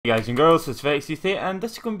Hey guys and girls, it's Hypixel and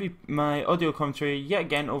this is going to be my audio commentary yet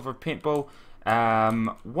again over Paintball.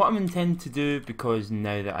 What I'm intending to do, because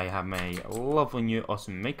now that I have my lovely new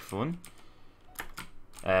awesome microphone,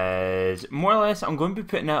 is more or less I'm going to be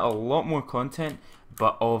putting out a lot more content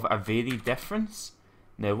but of a varied difference.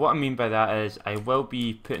 Now what I mean by that is I will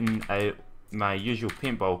be putting out my usual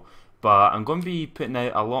Paintball, but I'm going to be putting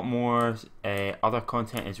out a lot more other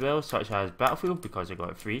content as well, such as Battlefield, because I got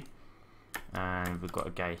it free. And we've got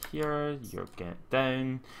a guy here, you're getting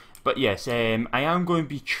down. But yes, I am going to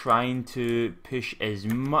be trying to push as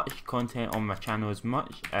much content on my channel as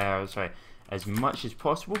much as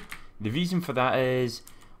possible. The reason for that is,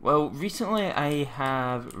 well, recently I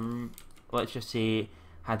have, let's just say,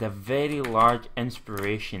 had a very large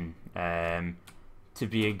inspiration. To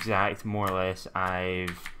be exact, more or less,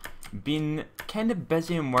 I've been kind of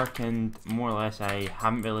busy in work and more or less I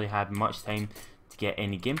haven't really had much time to get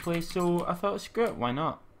any gameplay, so I thought, screw it, why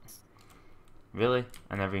not? Really?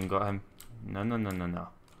 I never even got him. No.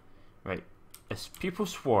 Right, as people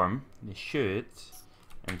swarm, they should,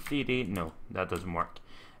 in theory, no, that doesn't work.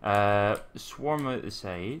 Swarm out the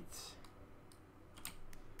side.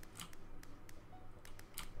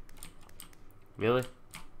 Really?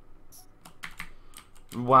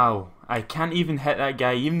 Wow, I can't even hit that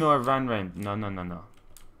guy even though I ran round. No.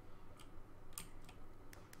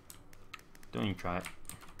 Don't even try it.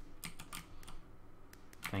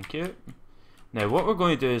 Thank you. Now what we're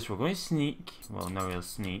going to do is we're going to sneak. Well, no real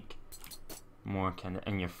sneak. More kind of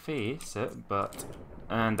in your face, and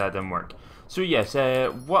that didn't work. So yes,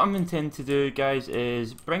 what I'm intending to do, guys,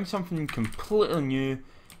 is bring something completely new,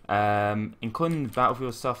 including the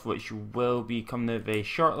Battlefield stuff, which will be coming out very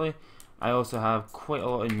shortly. I also have quite a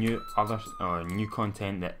lot of new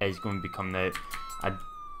content that is going to be coming out. I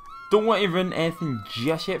don't want to run anything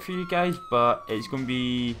just yet for you guys, but it's going to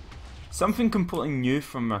be something completely new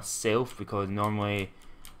for myself, because normally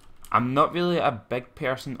I'm not really a big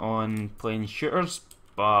person on playing shooters,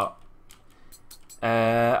 but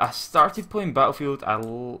I started playing Battlefield.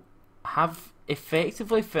 I have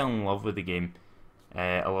effectively fell in love with the game.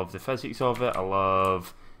 I love the physics of it, I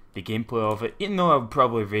love the gameplay of it, even though I'll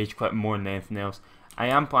probably rage quit more than anything else. I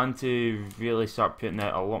am planning to really start putting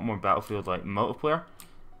out a lot more Battlefield like multiplayer.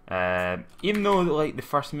 Even though like the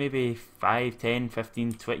first maybe 5, 10,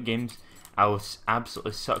 15, 20 games I was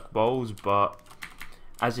absolutely suck balls, but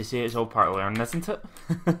as they say, it's all part of learning, isn't it?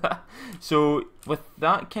 So with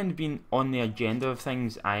that kind of being on the agenda of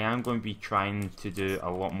things, I am going to be trying to do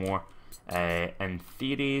a lot more in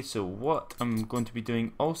theory. So what I'm going to be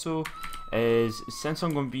doing also is, since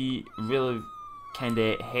I'm going to be really kind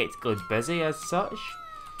of hectically busy as such,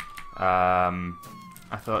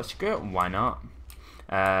 I thought, screw it, why not?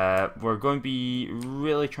 We're going to be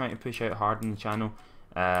really trying to push out hard on the channel,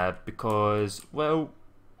 because, well,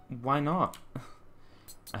 why not?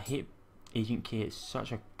 I hate Agent K, it's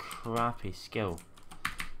such a crappy skill.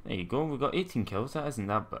 There you go, we've got 18 kills, that isn't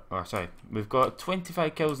that bad. Or sorry, we've got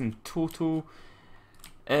 25 kills in total.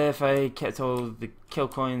 If I kept all the kill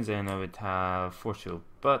coins, then I would have 4 tools.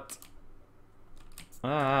 But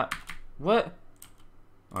what?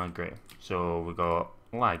 Oh great, so we got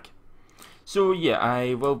lag. So yeah,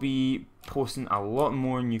 I will be posting a lot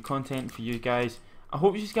more new content for you guys. I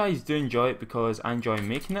hope you guys do enjoy it, because I enjoy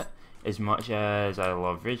making it as much as I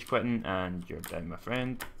love rage quitting. And you're down, my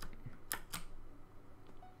friend.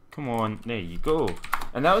 Come on, there you go.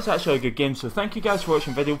 And that was actually a good game, so thank you guys for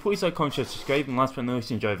watching the video. Please like, comment, share, subscribe, and last but not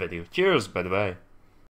least, enjoy the video. Cheers, bye bye.